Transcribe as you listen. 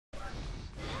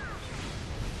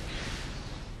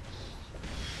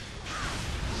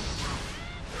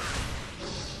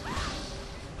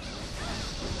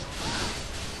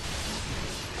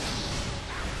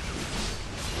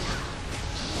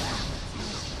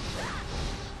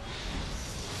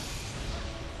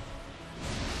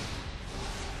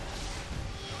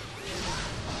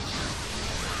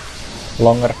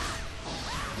Longer.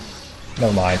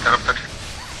 Never mind. Corrupted.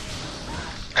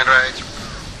 Enrage.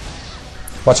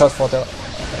 Watch out for the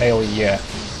AoE, yeah.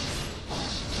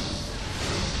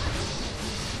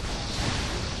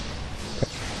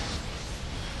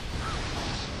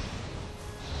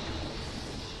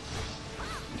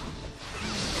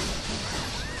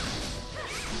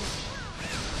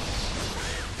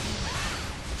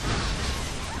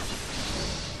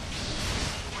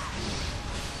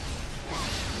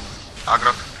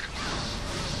 Aggro.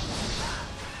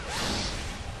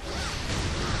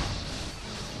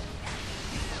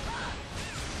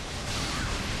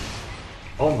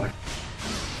 Oh my.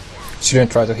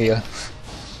 Shouldn't try to heal.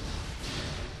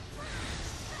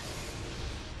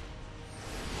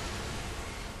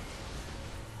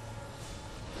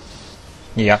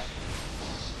 Yeah.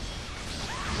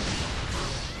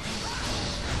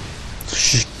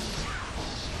 Shh.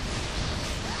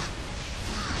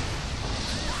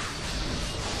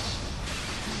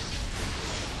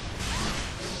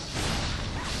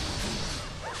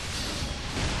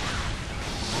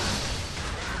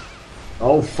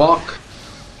 Oh fuck.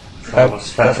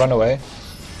 Don't run away.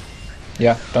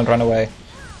 Yeah, don't run away.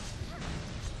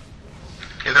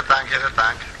 Kill the tank, kill the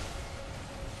tank.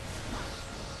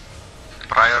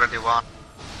 Priority 1.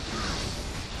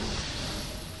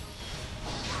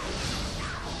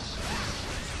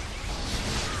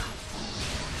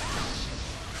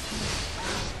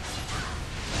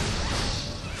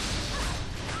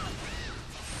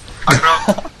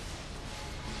 Aggro.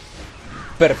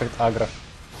 Perfect aggro.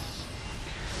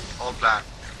 All plan.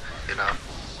 You know.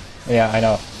 Yeah, I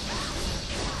know.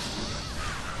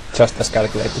 Just as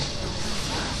calculated.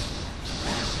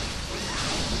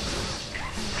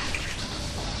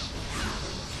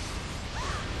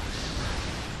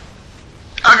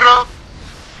 Aggro!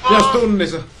 Jos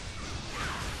tunnissa.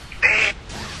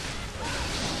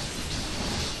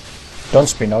 Don't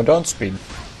spin, no, don't spin.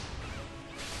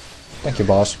 Thank you,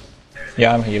 boss.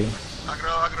 Yeah, I'm healing.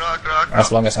 Aggro, aggro, aggro, aggro.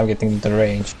 As long as I'm getting the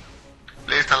range.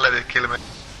 Please don't let it kill me.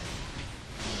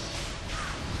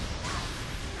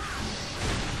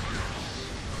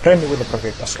 Train me with the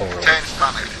project as always. Change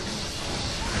stun it.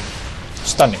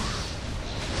 Stunning.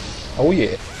 Oh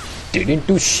yeah. Didn't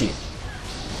do shit.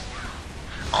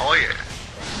 Oh yeah.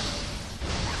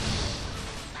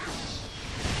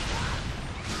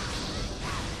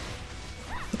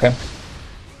 Okay.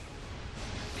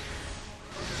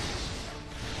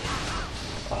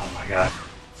 Oh my god.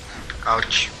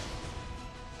 Ouch.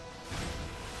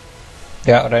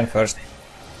 Yeah, rain first.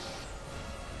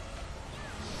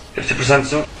 50%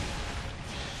 soon.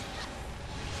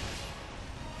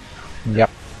 Yep.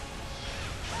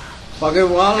 Fucking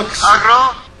walks.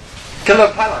 Aggro! Kill the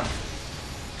pylon.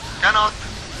 Cannot.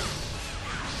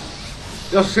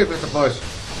 Jos siirrytä pois.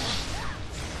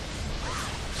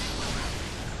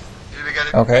 Did we get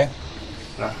it? Okay.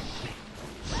 No.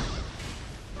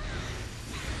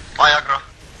 Why aggro?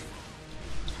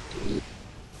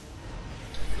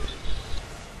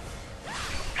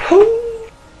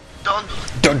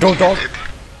 Don't. Don't.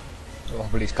 Oh,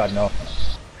 please God, no.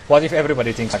 What if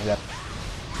everybody thinks like that?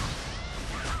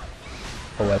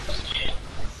 Oh well.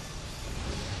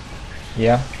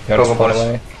 Yeah, you're Go, just boys. far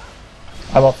away.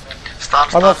 I'm off. Stun, I'm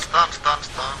stun, off. stun, stun,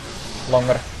 stun.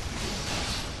 Longer.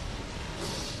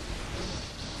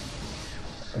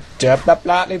 Jab that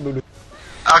bloody blue.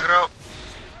 Aggro.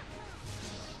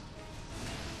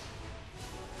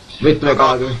 Vittu ei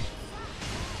kaatui.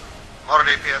 More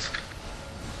DPS.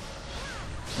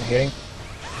 I'm healing.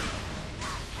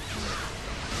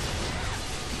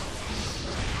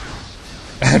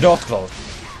 Not close.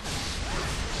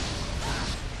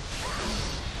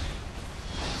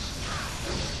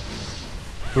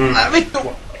 Vittu!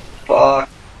 Fuck.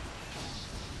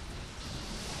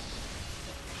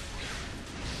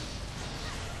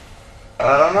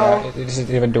 I don't know. Yeah, it isn't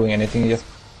even doing anything yet.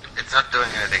 It's not doing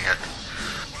anything yet.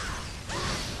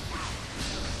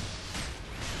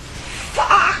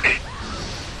 Fuck!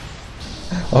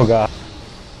 Oh god.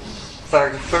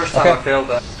 Sorry, the first time Okay. I failed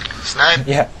that. Snipe.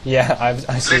 Yeah,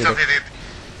 I see Please don't it. hit it.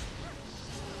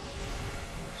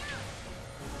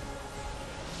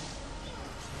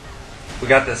 We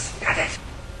got this. Got it.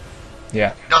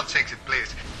 Yeah. Don't jinx it,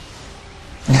 please.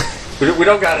 We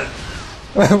don't got it.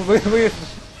 we...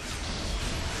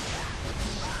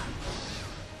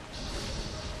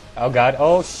 Oh god,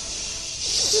 oh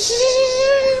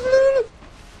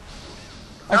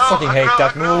I No, fucking hate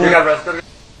that You move. got rest.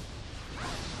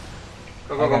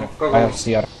 Go. I have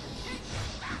CR.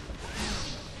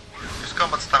 Use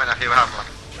combat stamina if you have one.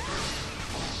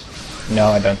 No,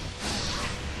 I don't.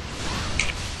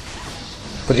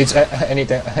 But it's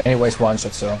anyways one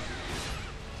shot, so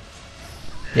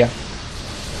Yeah.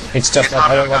 It's just It's that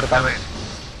I don't hard want to to come. kill it.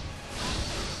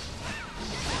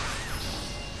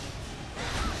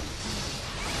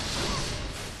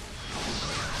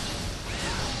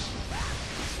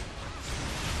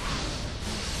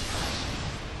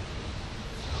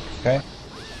 Okay.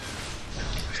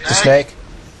 The snake.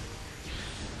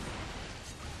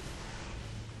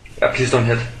 Yeah, please don't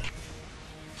hit.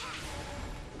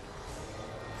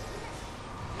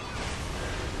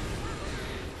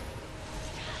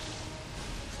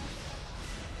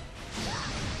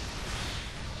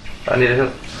 I need a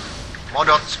hit. More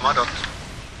dots, more dots.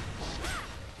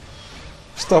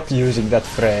 Stop using that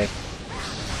frame.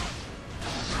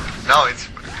 No, it's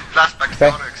flashback Okay.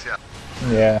 to Onyx, yeah.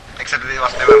 Yeah. Except it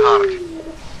was never hard.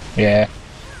 Yeah.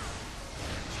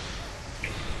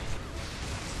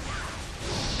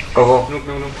 Go, go, nuke,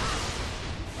 nuke,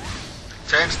 nuke.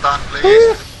 Change stun,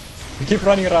 please. We keep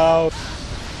running around.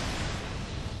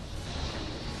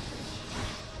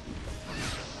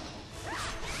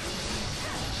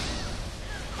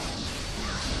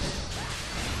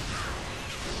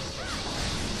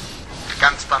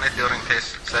 Can't stun it during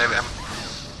this. Save him.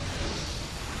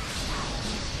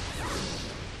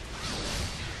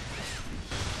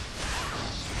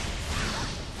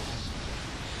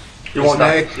 You won't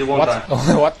die. Snake. You won't What?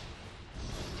 die. What?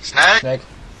 Snake! Snake.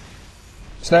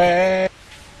 Snake.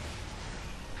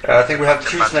 I think we have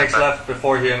 2 snakes left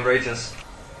before he enrages.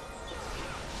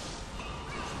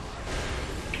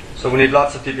 So we need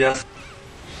lots of DPS.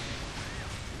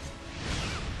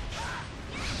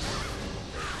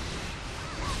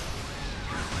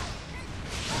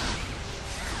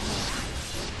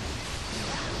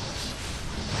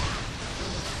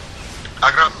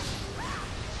 Aggro.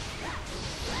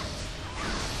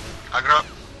 Aggro.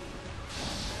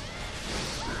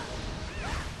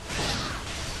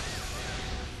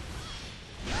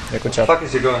 Yeah, good Where the job. fuck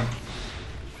is he going?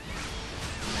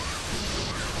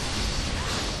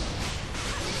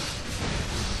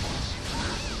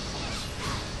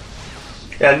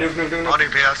 Yeah, nuke, nuke, nuke, More nuke.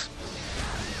 DPS.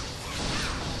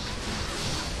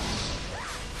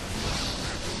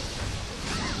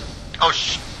 Oh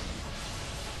sh.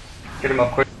 Get him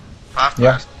up quick. Fast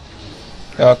Yeah.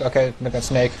 burst. Okay, look at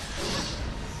snake.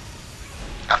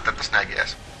 After the snake,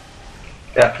 yes.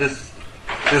 Yeah, this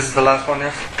is the last one,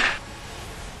 yes.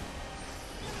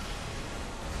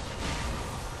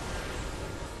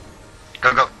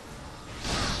 Go, go.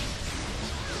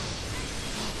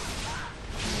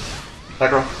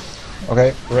 Aggro.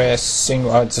 Okay, racing.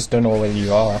 I just don't know where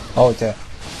you are. Oh, there.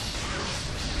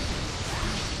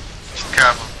 Just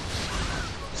careful.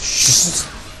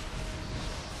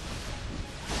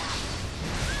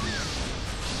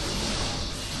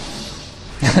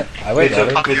 I wait. Me too. I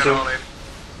wait. Fuck Me you, too. roll in.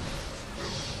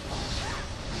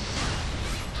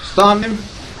 Stun him.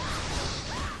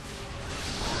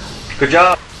 Good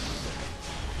job.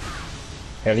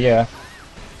 Hell yeah.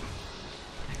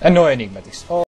 And no enigmatics. Oh.